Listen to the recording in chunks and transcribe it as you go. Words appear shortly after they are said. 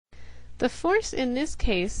The force in this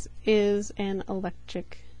case is an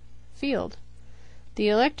electric field. The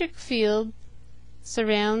electric field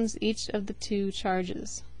surrounds each of the two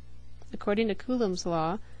charges. According to Coulomb's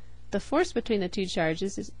law, the force between the two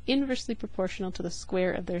charges is inversely proportional to the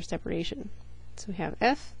square of their separation. So we have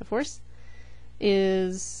F, the force,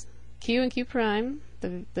 is Q and Q prime,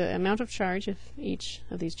 the amount of charge of each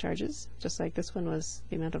of these charges, just like this one was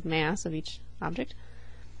the amount of mass of each object.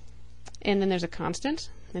 And then there's a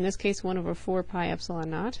constant, in this case 1 over 4 pi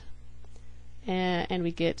epsilon naught, and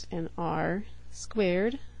we get an R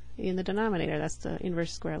squared in the denominator. That's the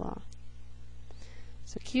inverse square law.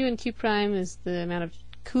 So Q and Q prime is the amount of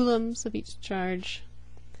coulombs of each charge,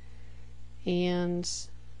 and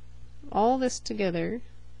all this together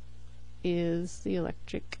is the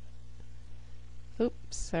electric,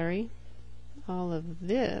 all of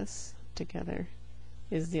this together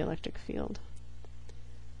is the electric field.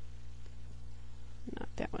 Not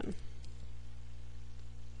that one.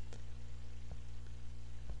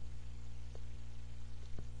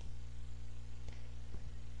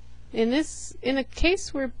 In a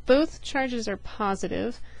case where both charges are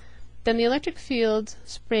positive, then the electric field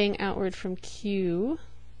spraying outward from Q,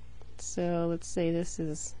 so let's say this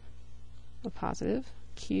is a positive,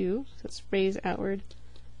 Q, so it sprays outward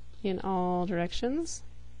in all directions.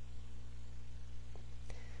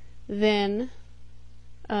 Then,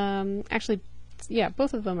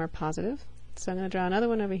 both of them are positive, so I'm going to draw another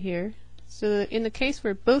one over here. So in the case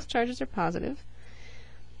where both charges are positive,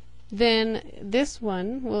 then this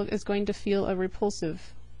one is going to feel a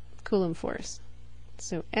repulsive Coulomb force.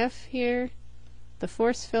 So F here, the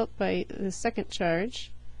force felt by the second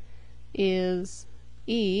charge, is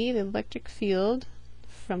E, the electric field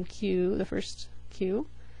from Q, the first Q,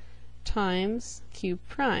 times Q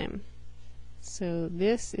prime. So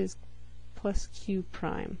this is plus Q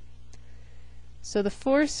prime. So the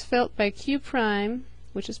force felt by Q prime,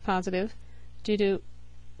 which is positive, due to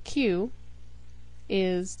Q,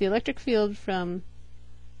 is the electric field from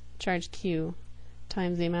charge Q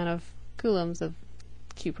times the amount of coulombs of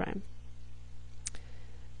Q prime.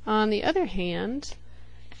 On the other hand,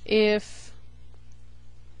 if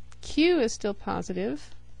Q is still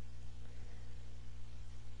positive,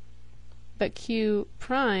 but Q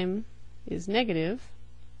prime is negative,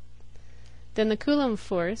 then the Coulomb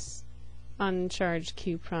force on charge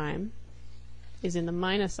Q prime is in the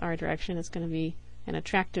minus R direction. It's going to be an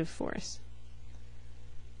attractive force.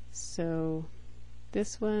 So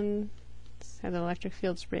this one has an electric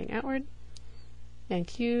field spraying outward, and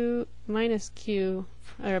Q minus Q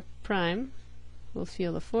prime will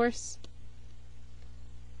feel the force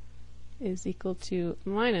is equal to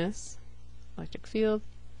minus electric field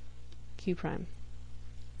Q prime.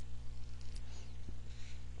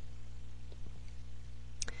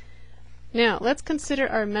 Now let's consider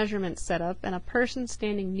our measurement setup and a person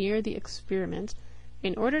standing near the experiment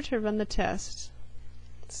in order to run the test.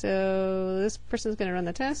 So this person is going to run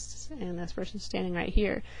the test, and this person is standing right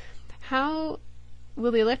here. How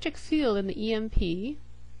will the electric field in the EMP,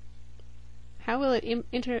 how will it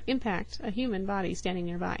impact a human body standing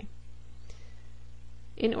nearby?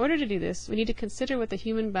 In order to do this, we need to consider what the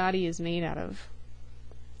human body is made out of.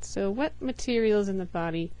 So what materials in the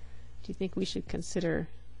body do you think we should consider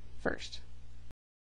first?